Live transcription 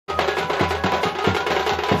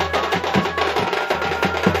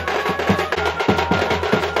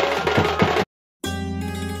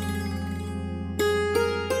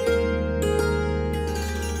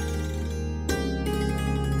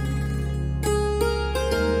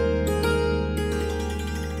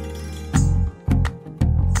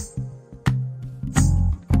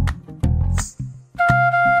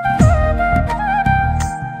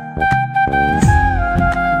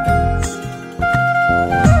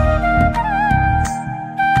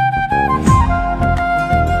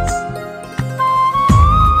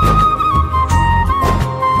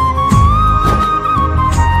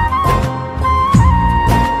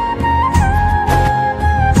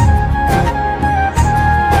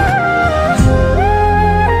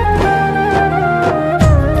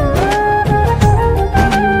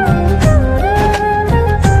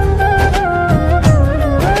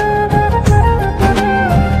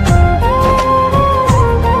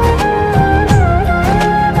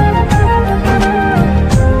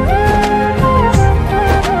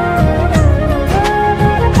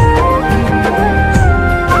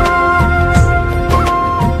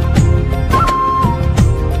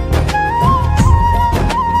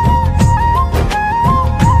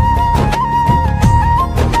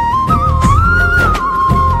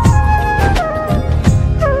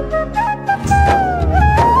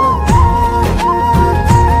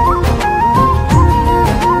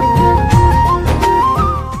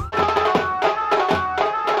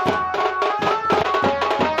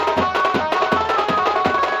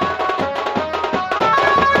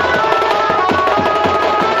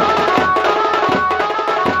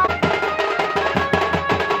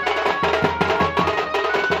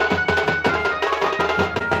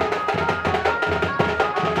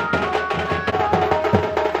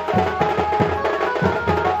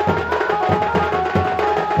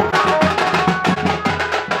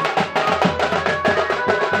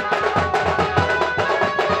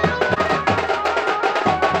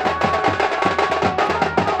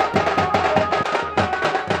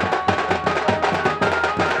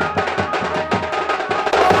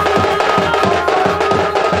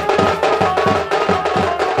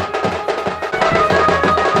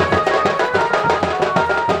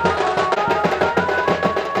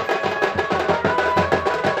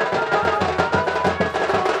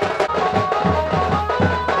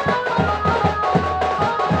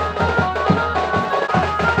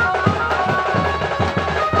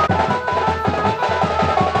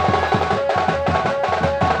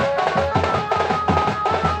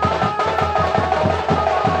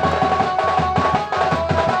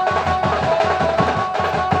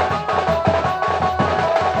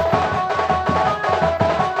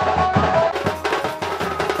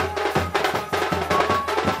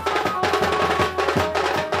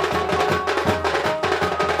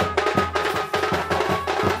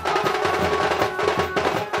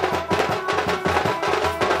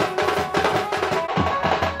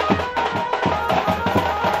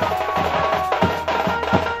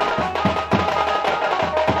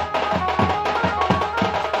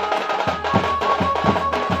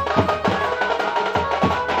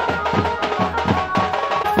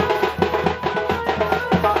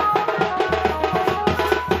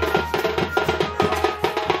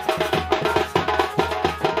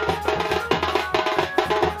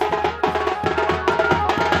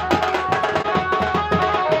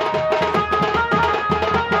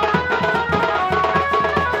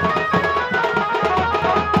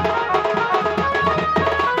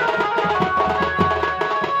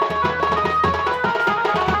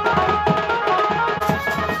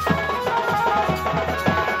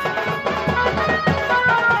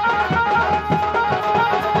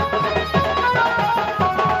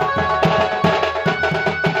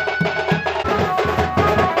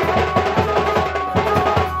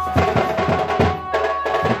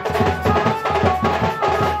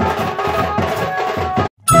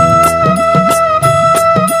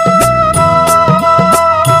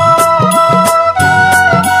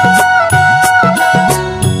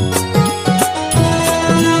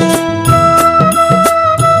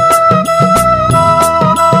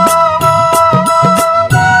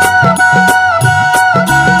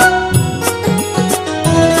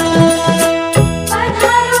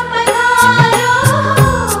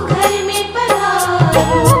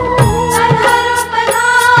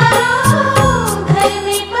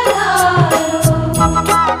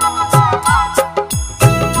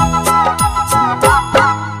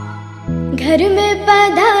घर में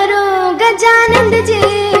पधारो गजानंद जी,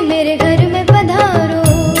 मेरे घर में पधारो।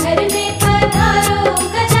 घर में पधारो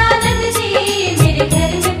गजानंद जी, मेरे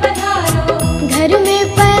घर में पधारो। घर में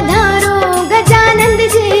पधारो गजानंद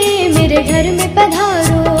जी, मेरे घर में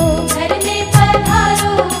पधारो। घर में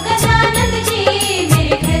पधारो गजानंद जी,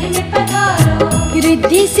 मेरे घर में पधारो।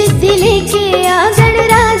 रिद्धि सिद्धि लेके आ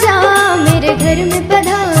गणराजा, मेरे घर में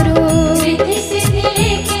पधारो। रिद्धि सिद्धि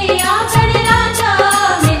लेके आ गणराजा,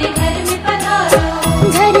 मेरे घर में पधारो।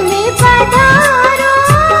 घर में पधारो,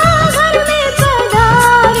 घर में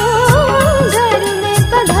पधारो, घर में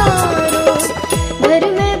पधारो। घर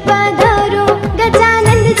में पधारो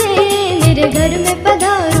गजानंद जी, मेरे घर में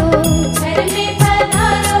पधारो। घर में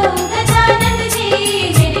पधारो गजानंद जी,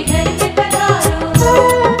 मेरे घर में पधारो।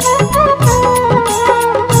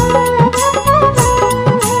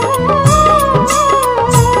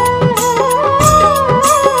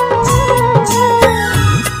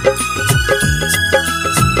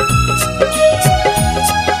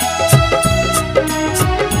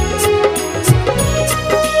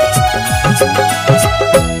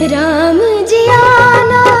 राम जी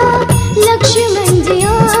आना, लक्ष्मण जी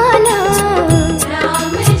आना।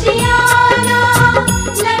 राम जी आना,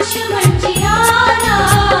 लक्ष्मण जी आना।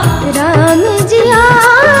 राम जी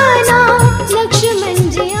आना, लक्ष्मण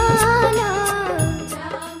जी आना।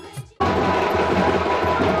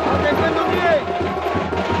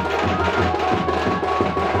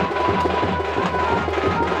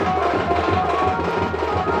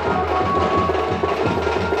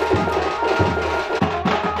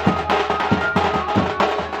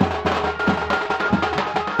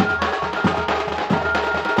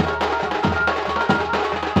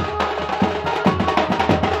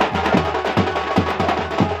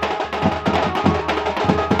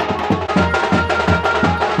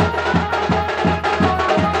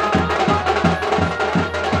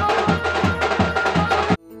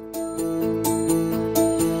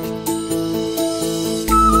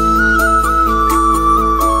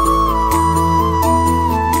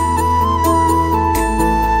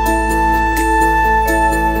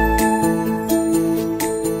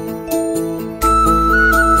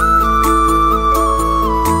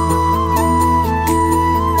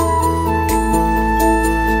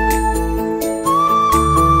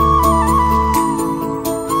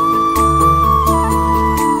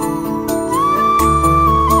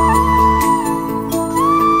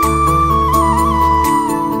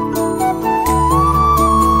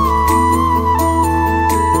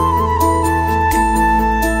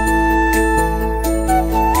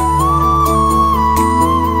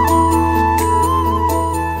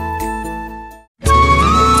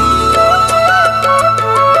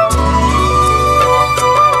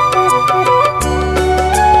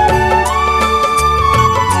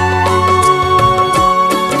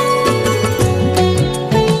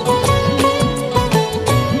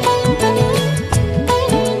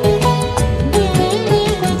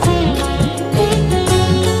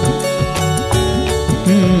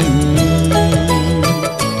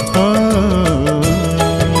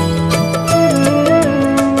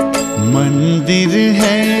 मंदिर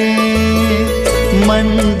है,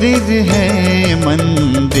 मंदिर है,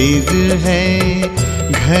 मंदिर है,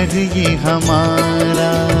 घर ये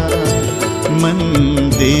हमारा।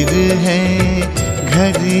 मंदिर है,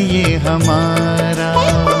 घर ये हमारा।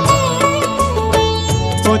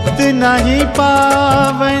 उतना ही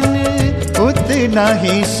पावन, उतना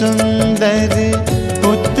ही सुंदर,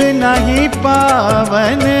 उतना ही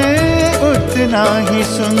पावन, उतना ही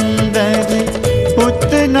सुंदर,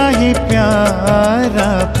 उतना ही प्यारा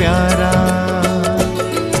प्यारा।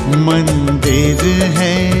 मंदिर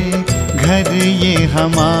है, घर ये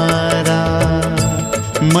हमारा।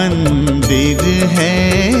 मंदिर है,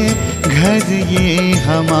 घर ये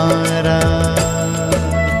हमारा।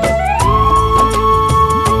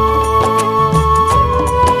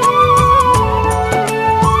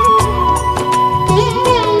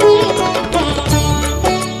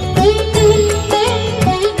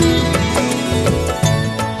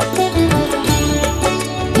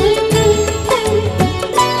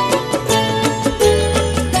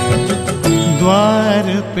 द्वार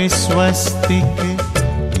पे स्वस्तिक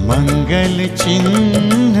मंगल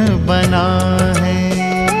चिन्ह बना है।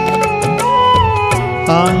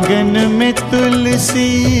 आंगन में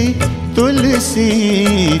तुलसी, तुलसी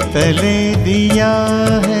तले दिया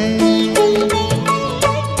है।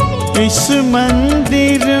 इस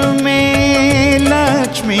मंदिर में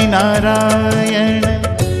लक्ष्मी नारायण,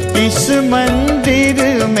 इस मंदिर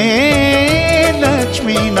में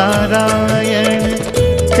लक्ष्मी नारायण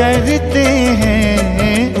करते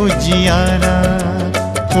हैं उजियारा।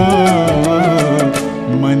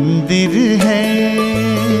 मंदिर है,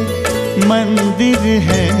 मंदिर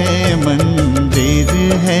है, मंदिर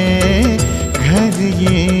है घर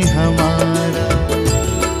ये हमारा।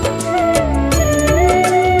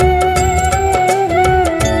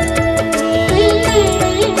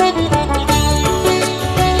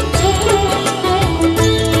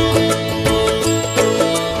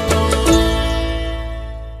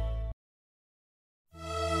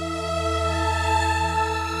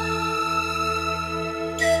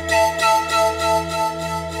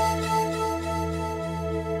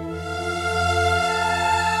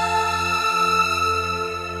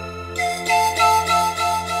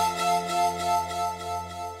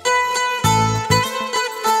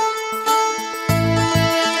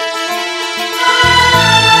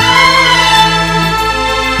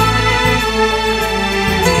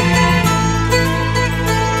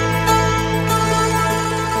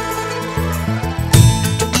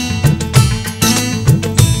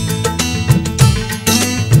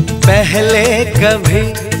 पहले कभी,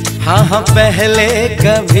 हाँ हाँ पहले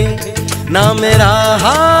कभी ना मेरा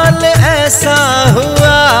हाल ऐसा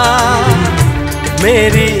हुआ।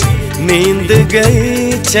 मेरी नींद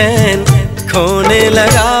गई, चैन खोने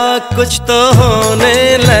लगा, कुछ तो होने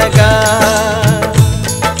लगा।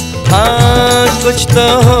 हाँ कुछ तो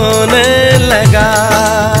होने लगा।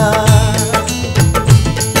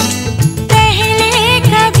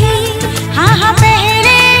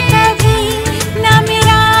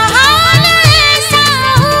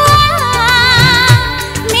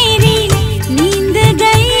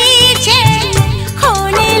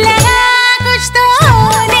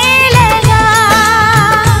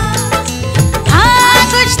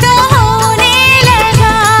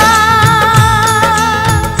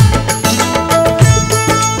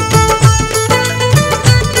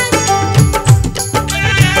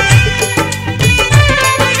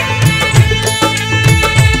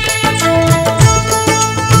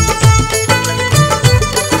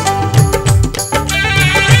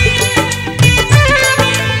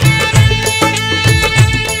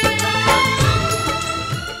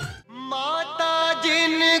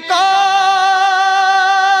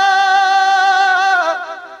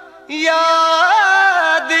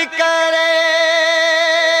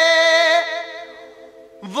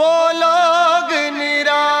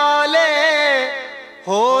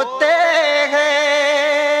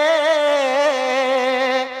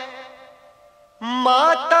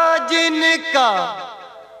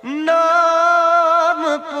 नाम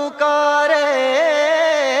पुकारे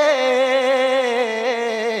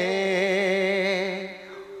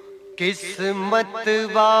किस्मत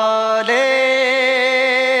वाले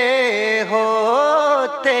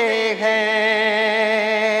होते हैं।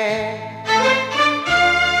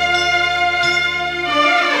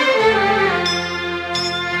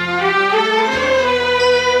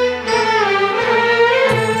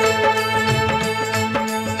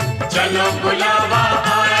 चलो बुलावा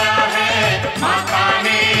आया है, माता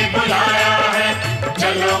ने बुलाया है।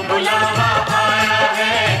 चलो बुलावा आया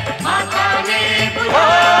है, माता ने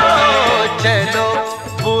बुलाया है। चलो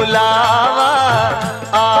बुलावा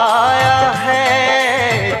आया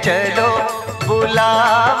है, चलो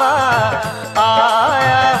बुलावा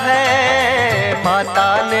आया है, माता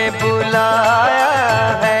ने बुलाया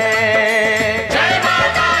है। जय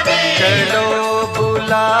माता दी। चलो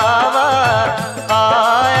बुलावा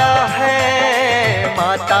आया है,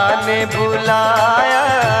 माता ने बुलाया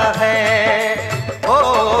है। ओ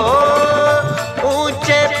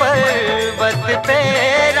ऊंचे पर्वत पे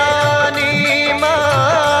रानी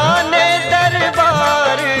माँ ने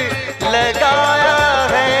दरबार लगाया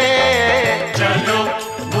है। चलो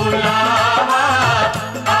बुलावा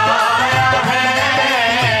आया है,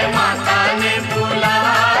 माता ने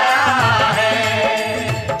बुलाया है।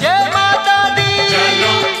 जय माता दी।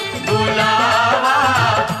 चलो बुलावा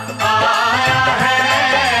आया है,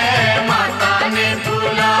 माता ने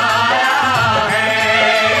बुलाया है।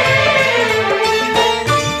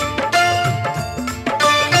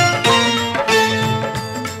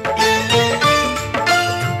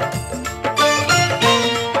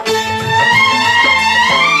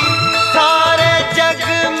 सारे जग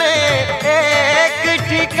में एक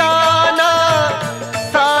ठिकाना,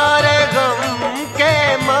 सारे गम के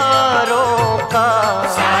मारों का।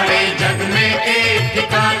 सारे जग में एक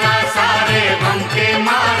ठिकाना, सारे गम के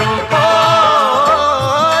मारों ओ का।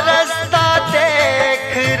 रास्ता देख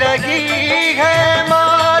रही है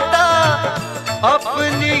माता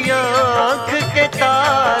अपनी आँख के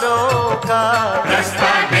तारों का।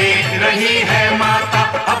 रास्ता देख रही है माता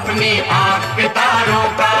अपनी आँख के तारों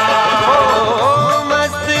का। ओ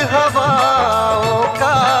मस्त हवाओं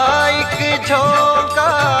का एक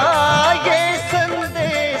झोंका ये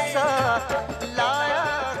संदेश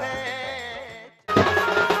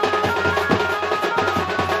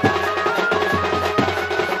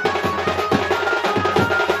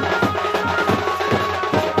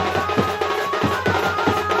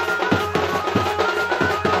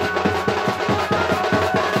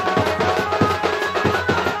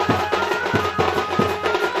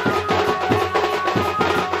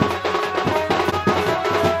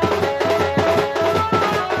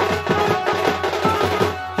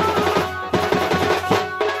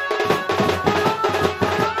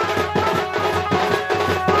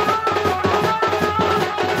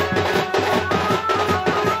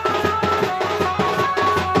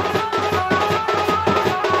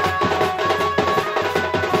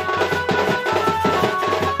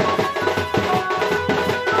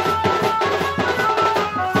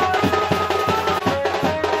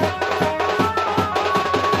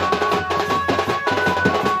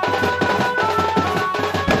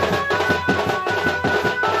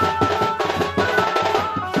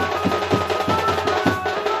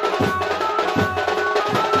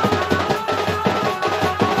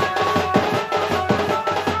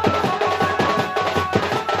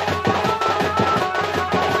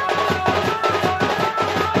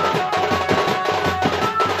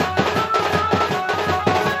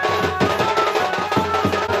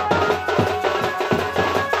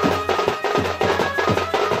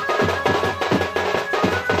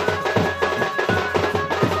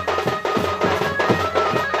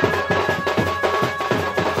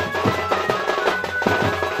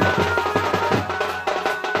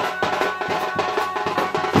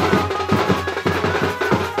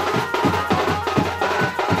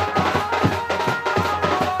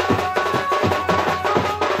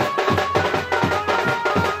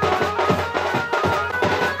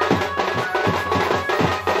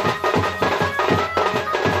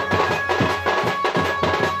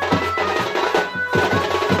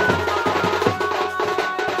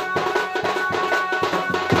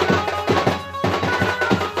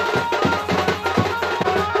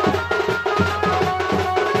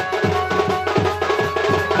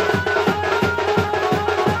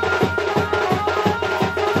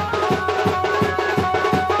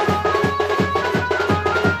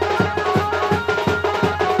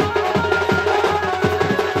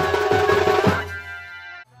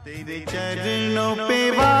तेरे चरणों पे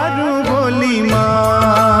वारूं बोली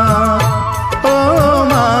माँ, ओ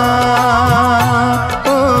माँ,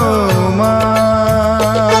 ओ माँ।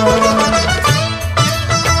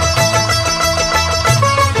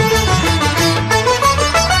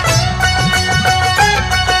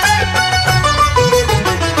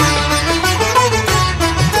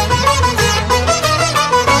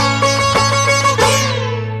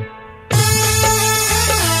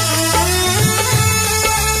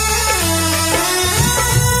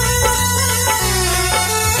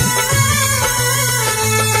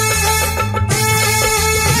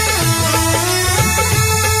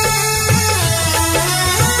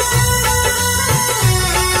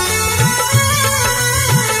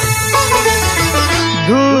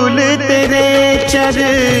 धूल तेरे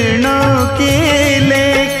चरणों के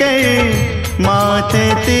लेकर माथे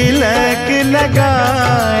तिलक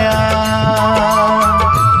लगाया,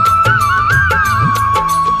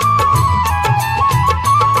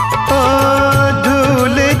 ओ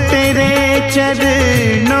धूल तेरे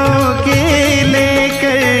चरणों के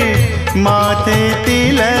लेकर माथे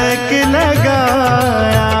तिलक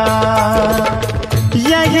लगाया।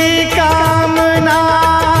 यही कामना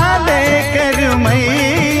लेकर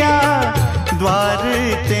मैया द्वार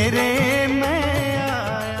तेरे में आया।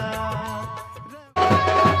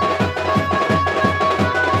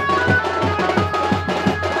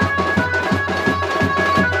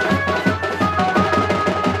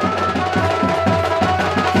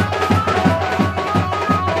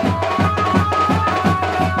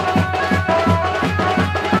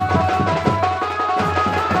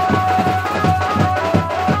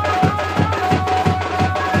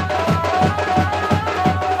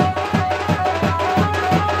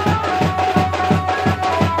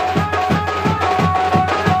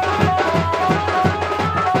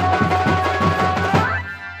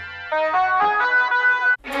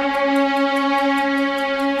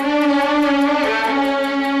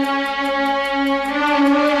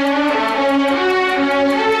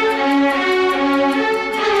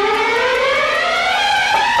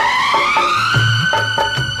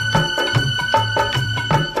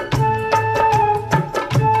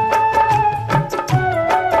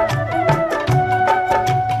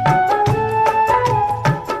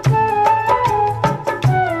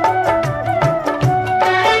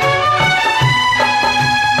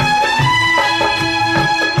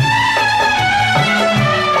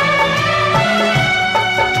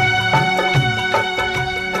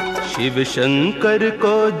 शिव शंकर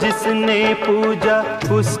को जिसने पूजा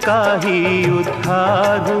उसका ही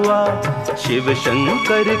उद्धार हुआ। शिव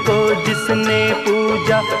शंकर को जिसने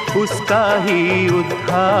पूजा उसका ही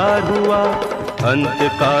उद्धार हुआ। अंत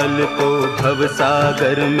काल को भव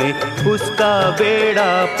सागर में उसका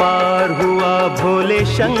बेड़ा पार हुआ। भोले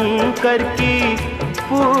शंकर की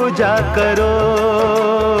पूजा करो,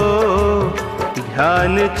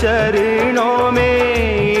 ध्यान चरणों में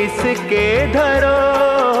इसके धरो।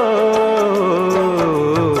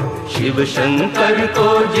 शिव शंकर को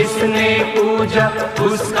जिसने पूजा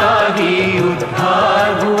उसका ही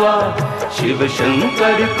उद्धार हुआ। शिव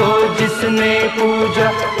शंकर को जिसने पूजा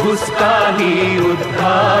उसका ही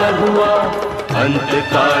उद्धार हुआ। अंत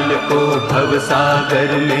काल को भव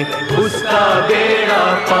सागर में उसका बेड़ा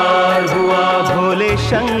पार हुआ। भोले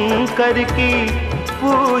शंकर की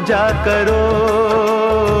पूजा करो,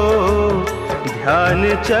 ध्यान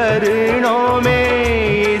चरणों में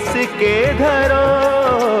इसके धरो।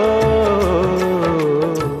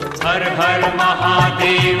 हर हर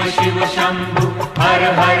महादेव शिव शंभु, हर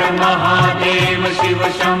हर महादेव शिव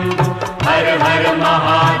शंभु, हर हर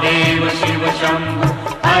महादेव शिव शंभु,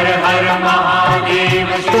 हर हर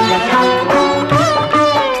महादेव शिव शंभु।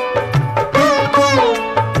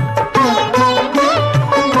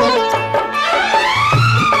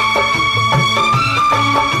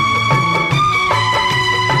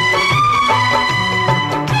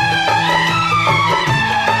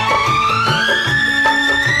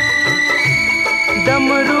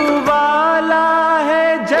 डमरू वाला है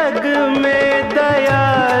जग में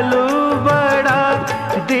दयालु बड़ा,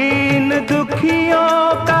 दीन दुखियों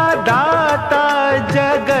का दाता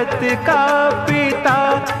जगत का पिता।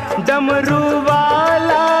 डमरू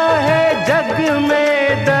वाला है जग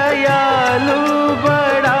में दयालु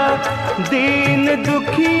बड़ा, दीन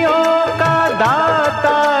दुखियों का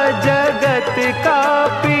दाता जगत का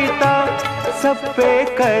पिता। सब पे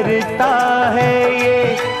करता है ये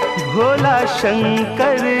भोला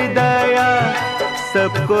शंकर दया,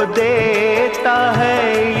 सबको देता है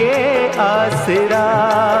ये आसरा,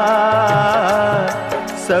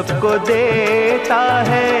 सबको देता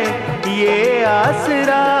है ये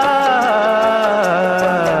आसरा।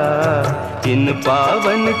 इन इन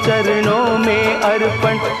पावन चरणों में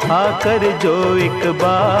अर्पण आकर जो एक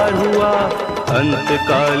बार हुआ, अंत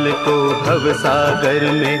काल को भव सागर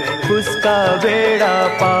में उसका बेड़ा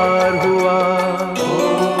पार हुआ।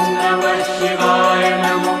 ओम नमः शिवाय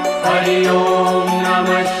नमो, हरि ओम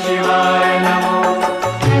नमः शिवाय नमो।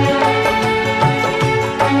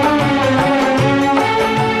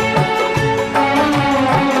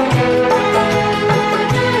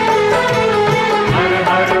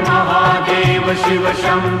 शिव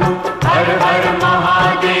शंभु हर हर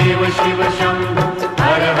महादेव, शिव शंभु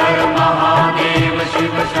हर हर महादेव,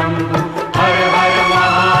 शिव शंभु हर हर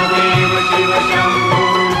महादेव, शिव शंभु।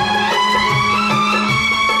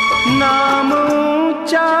 नाम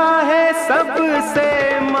ऊंचा है सबसे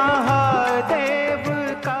महादेव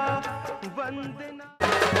का, वंदना।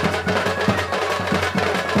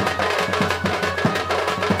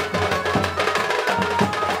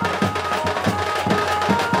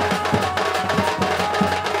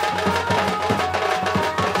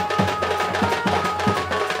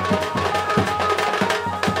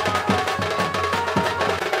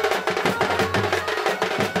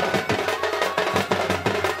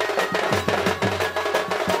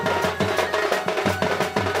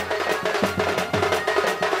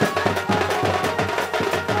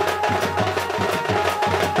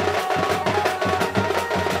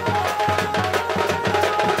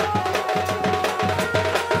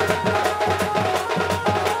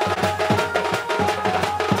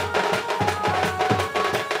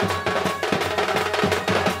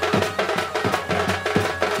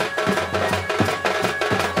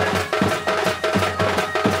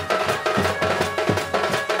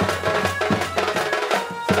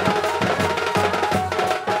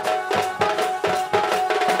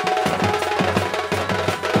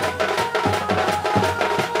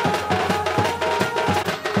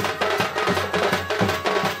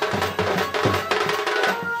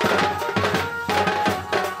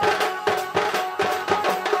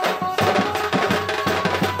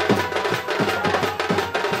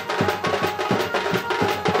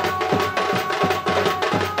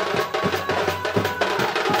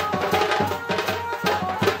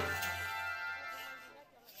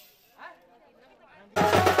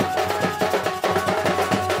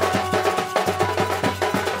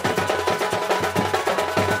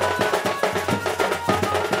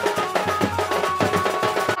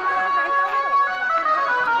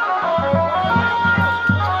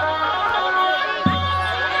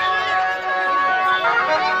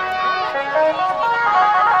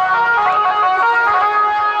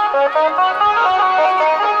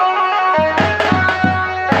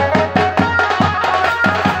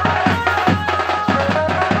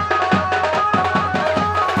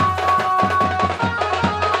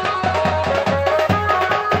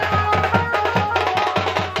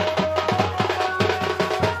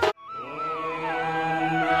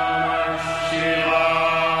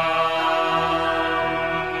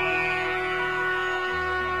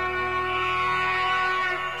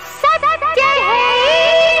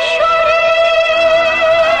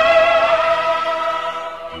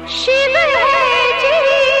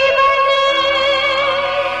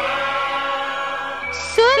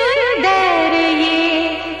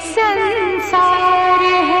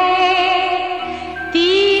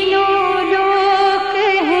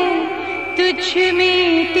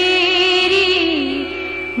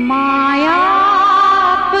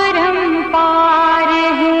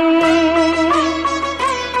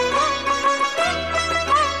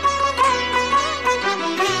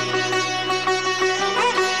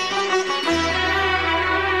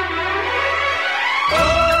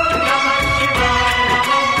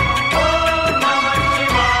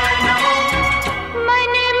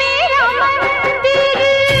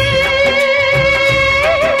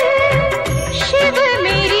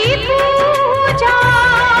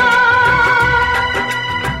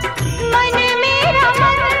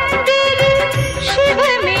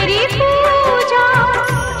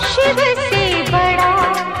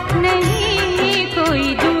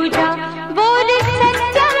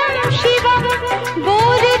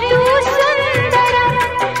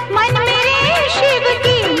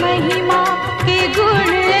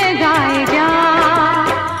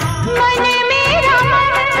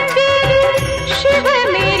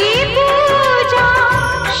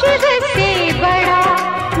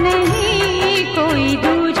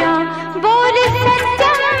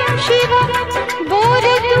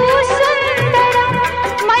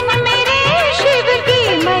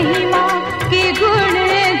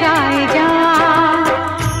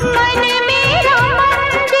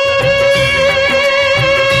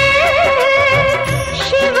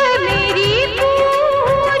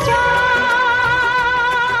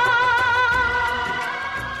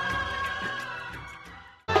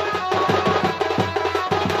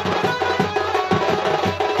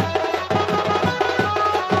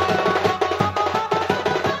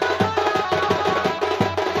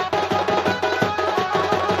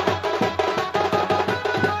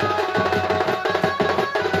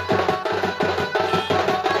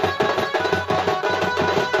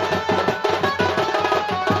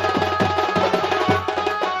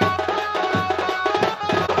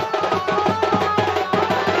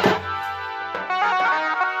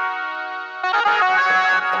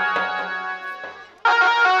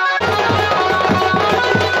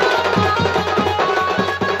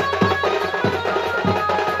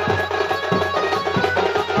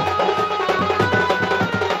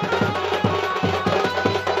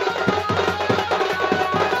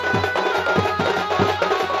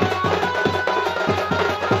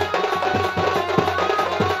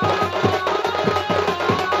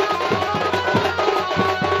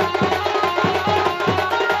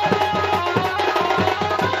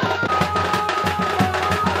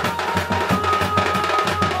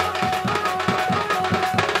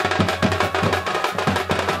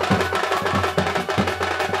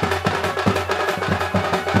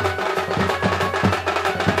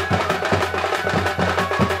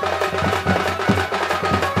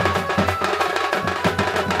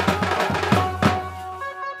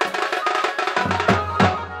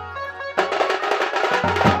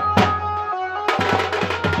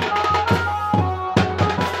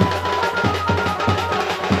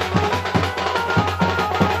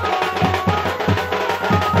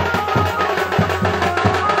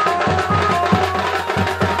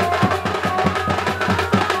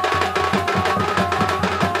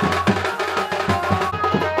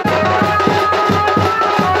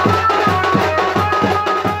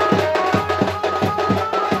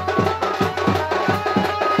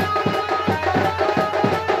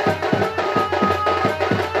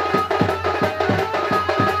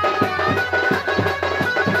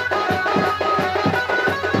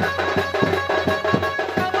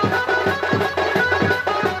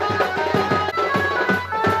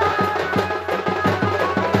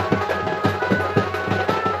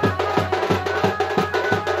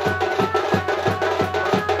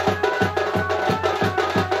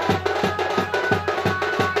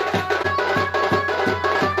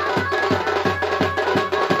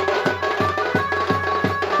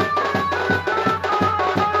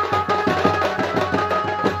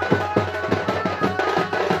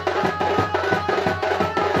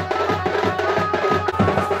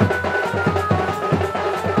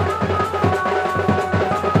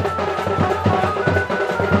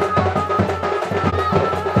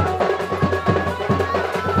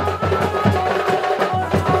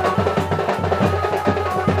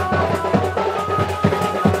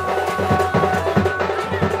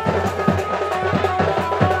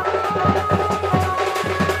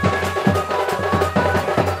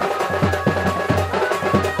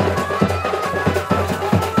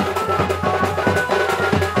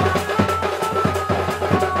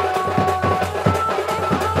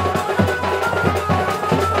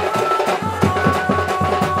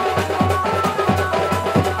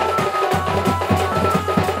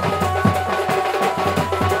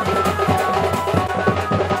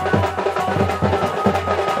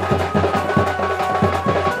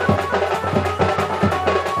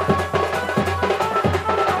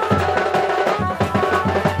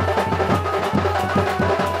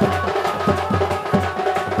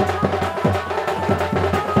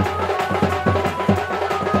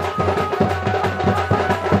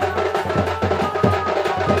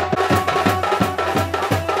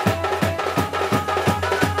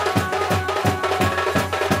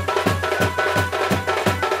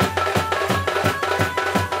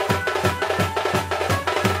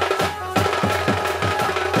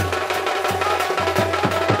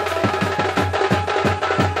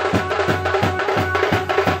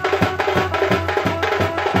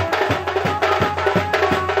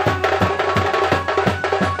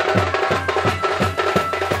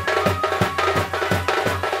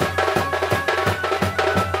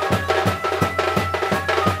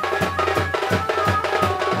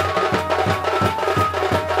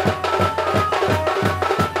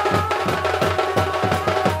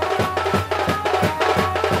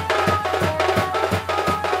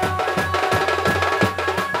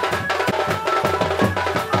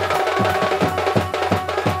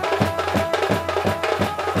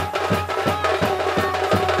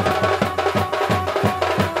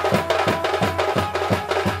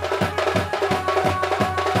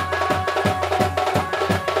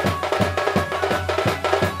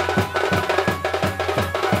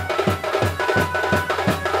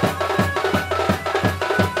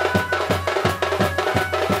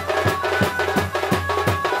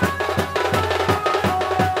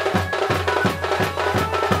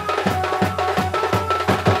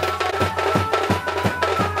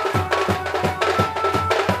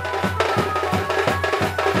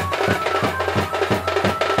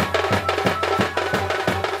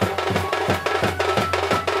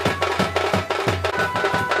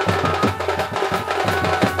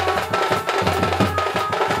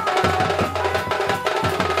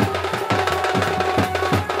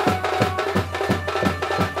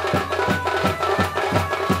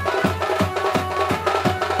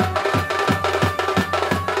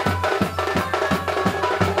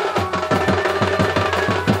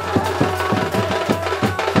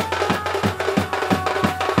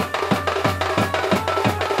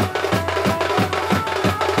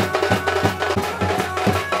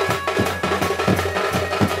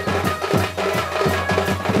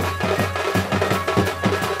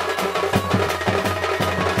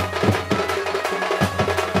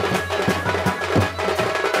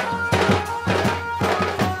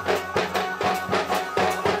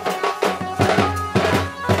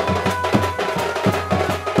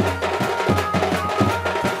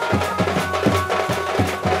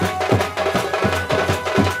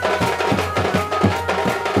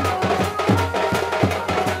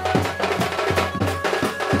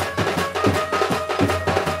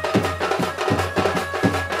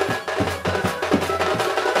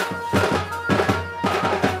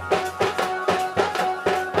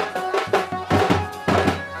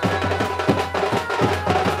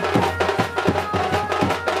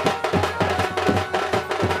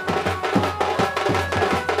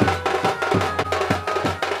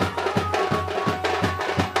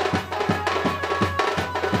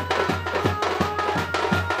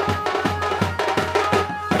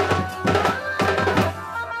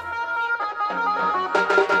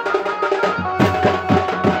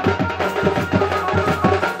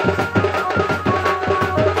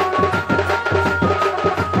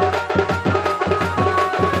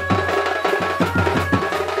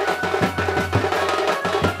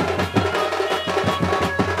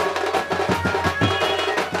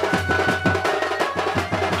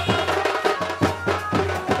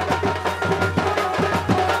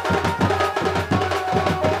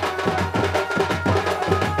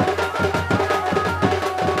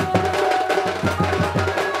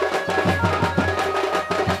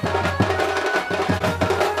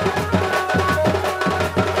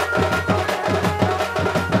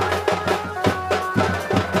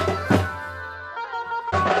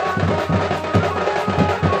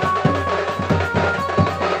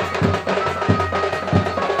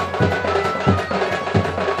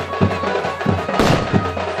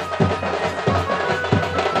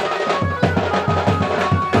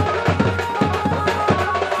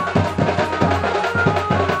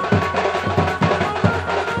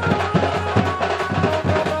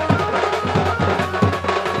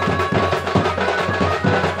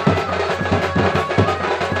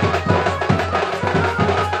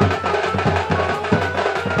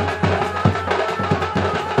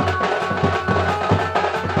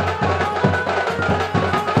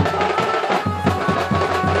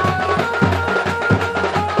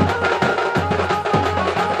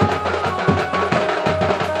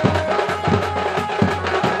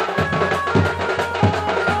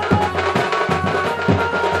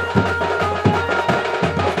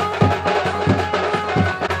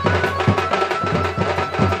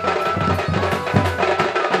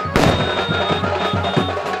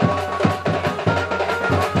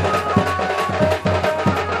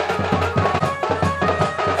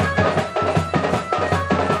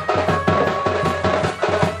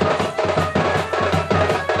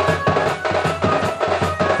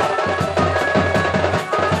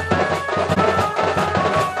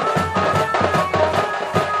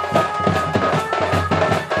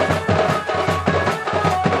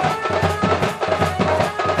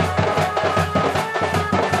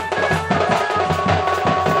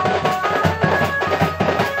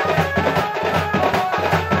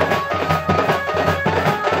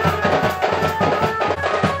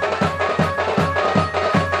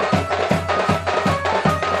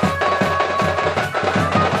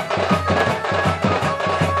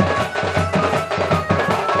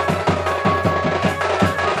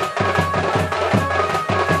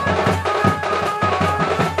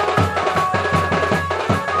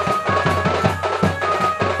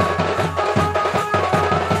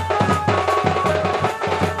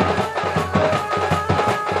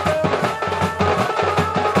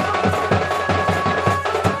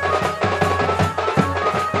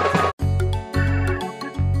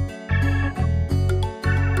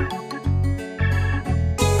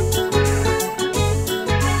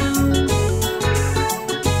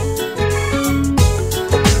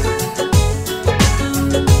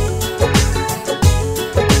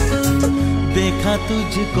 देखा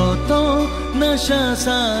तुझको तो नशा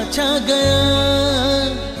सा छा गया,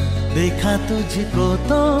 देखा तुझको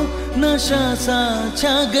तो नशा सा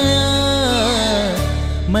छा गया।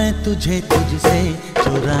 मैं तुझे तुझसे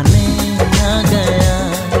चुराने आ गया,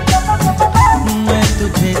 मैं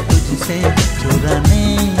तुझे तुझसे चुराने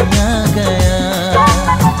आ गया।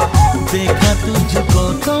 देखा तुझको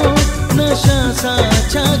तो नशा सा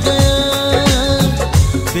छा गया,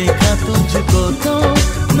 देखा तुझको तो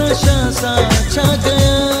नशा सा छा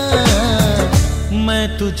गया। मैं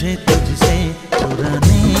तुझे तुझसे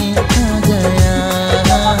चुराने आ गया,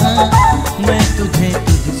 मैं तुझे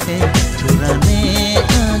तुझसे चुराने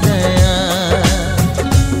आ गया।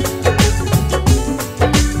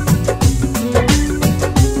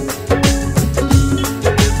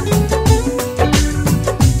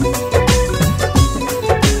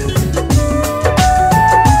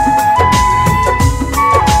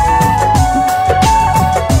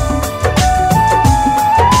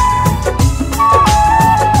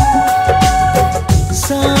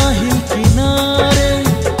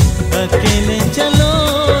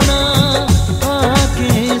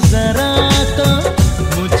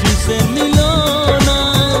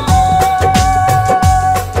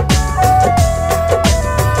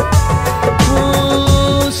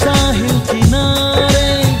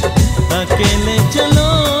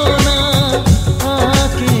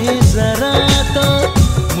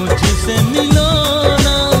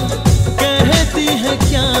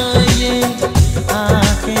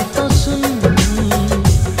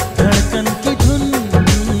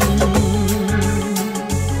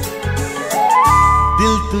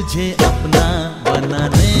 तुझे अपना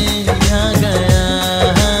बनाने आ गया,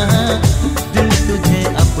 दिल तुझे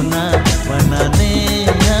अपना बनाने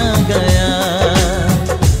आ गया।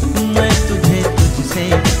 मैं तुझे तुझसे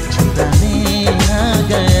छुड़ाने आ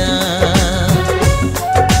गया।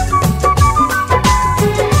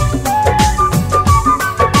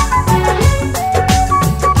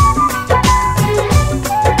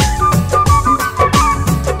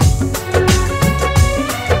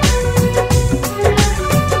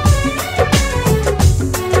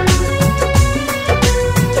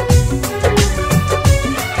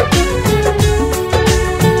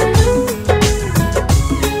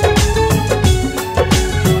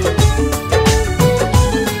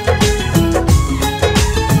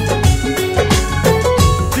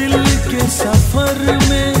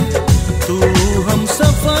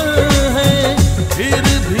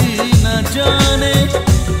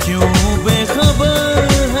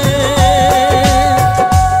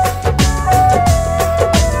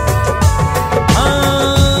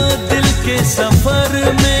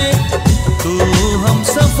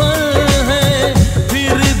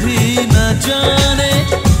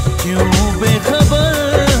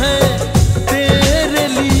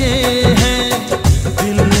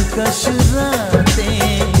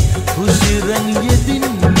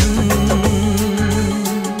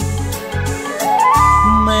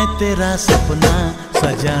 तेरा सपना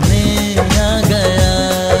सजाने आ गया,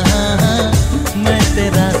 मैं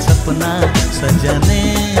तेरा सपना सजाने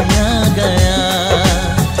आ गया।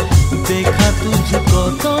 देखा तुझको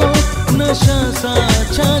तो नशा सा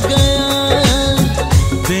छा गया,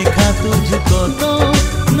 देखा तुझको तो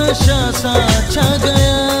नशा सा छा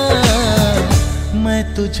गया। मैं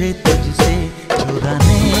तुझे तुझसे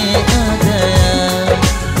चुराने आ गया,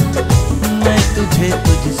 मैं तुझे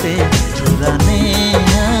तुझसे चुराने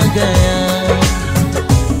आ गया,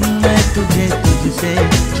 मैं तुझे तुझसे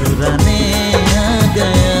चुराने आ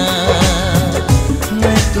गया,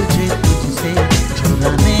 मैं तुझे तुझसे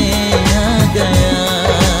चुराने आ गया।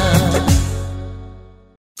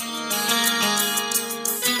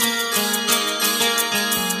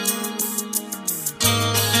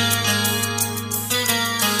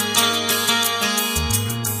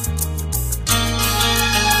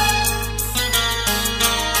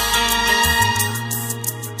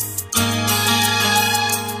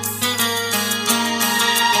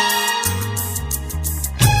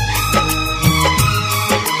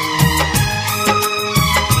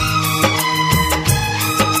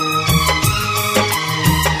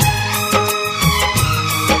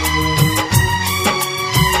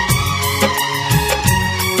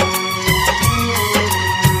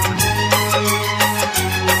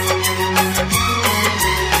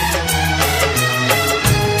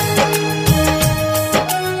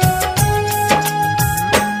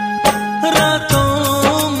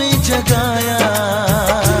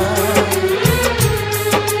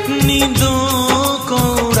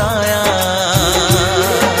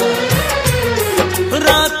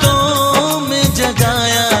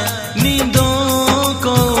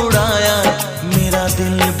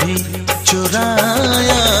 दिल भी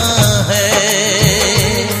चुराया है,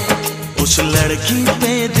 उस लड़की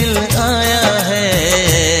पे दिल आया है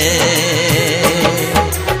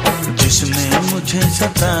जिसने मुझे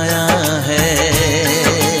सताया है।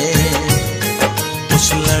 उस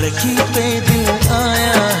लड़की पे दिल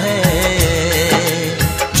आया है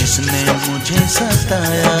जिसने मुझे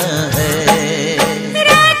सताया है।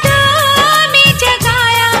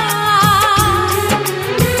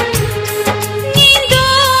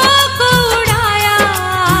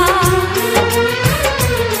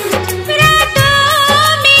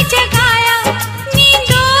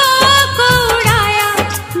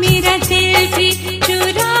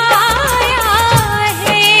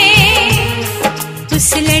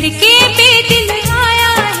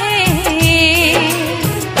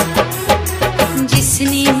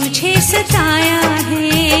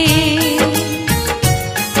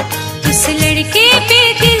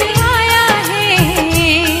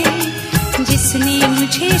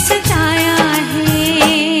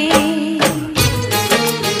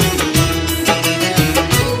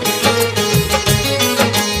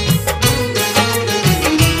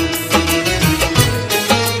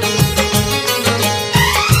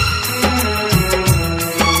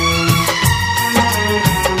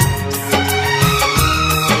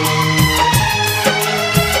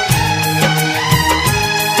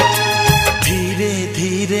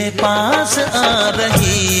 पास आ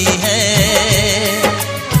रही है,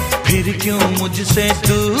 फिर क्यों मुझसे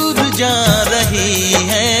दूर जा रही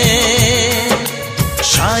है।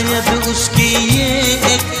 शायद उसकी ये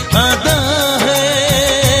एक अदा है,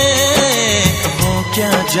 वो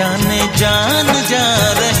क्या जाने जान जा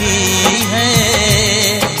रही है।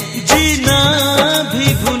 जीना भी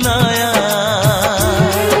भुलाया,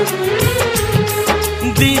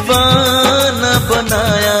 दीवाना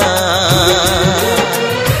बनाया,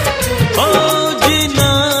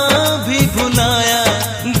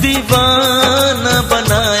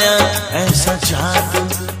 ऐसा जादू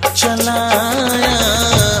चलाया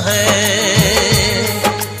है।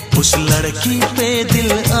 उस लड़की पे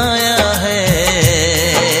दिल आया है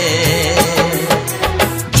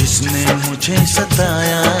जिसने मुझे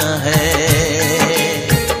सताया है।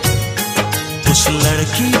 उस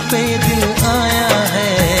लड़की पे दिल आया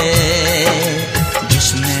है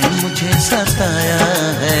जिसने मुझे सताया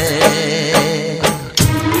है।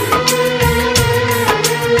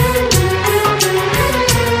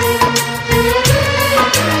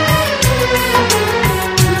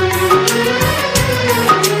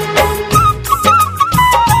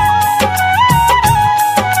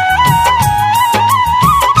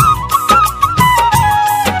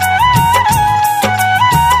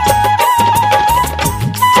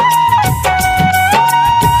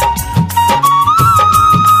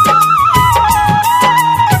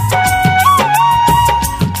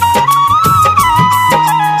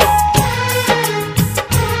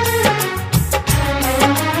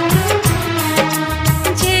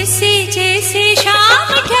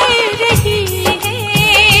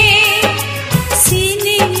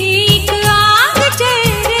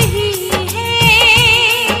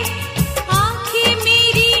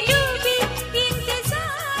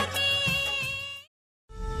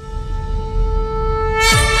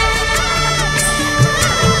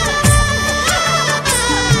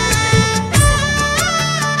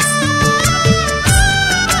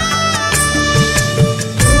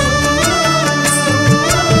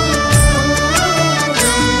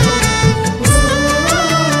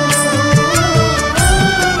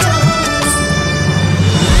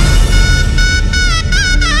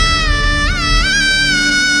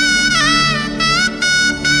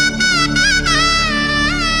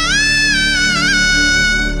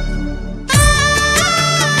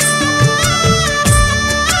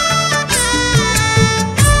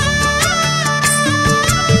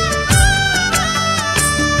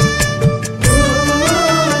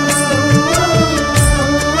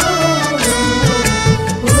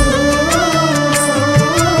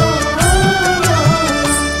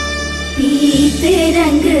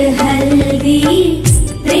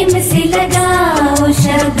 प्रेम से लगाओ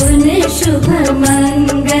शगुन शुभ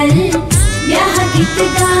मंगल, ब्याह गीत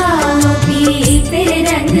गाओ पीते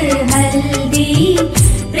रंग हल्दी।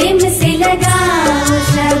 प्रेम से लगाओ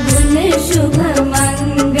शगुन शुभ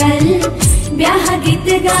मंगल, ब्याह गीत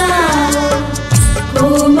गाओ।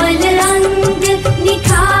 कोमल अंग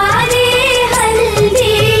निखारे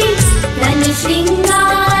हल्दी, तन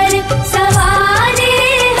श्रृंगार सवारे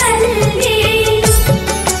हल्दी।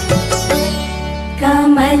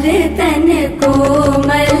 कमल तन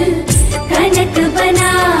कोमल कनक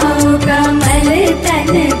बना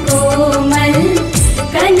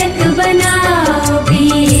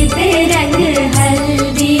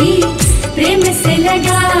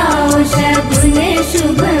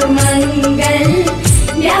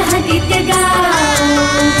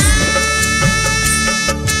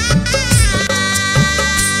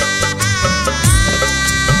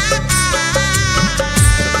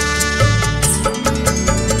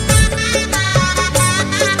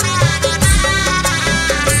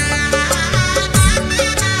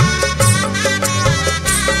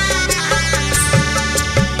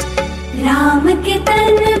राम के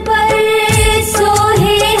तन पर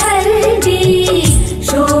सोहे हल्दी,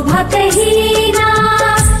 शोभा कहीं ना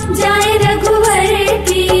जाए रघुवर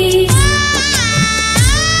की।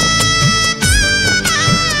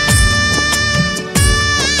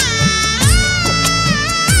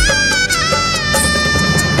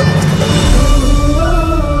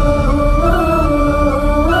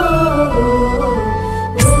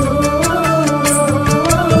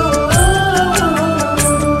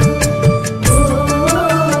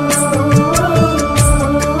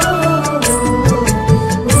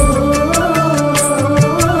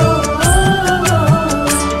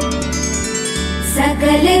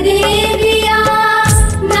 सकल देवियां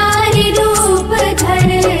नारी रूप धर,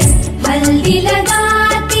 हल्दी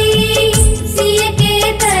लगाती सिय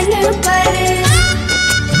के तन पर।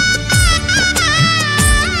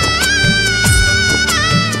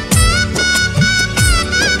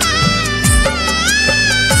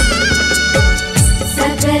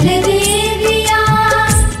 सकल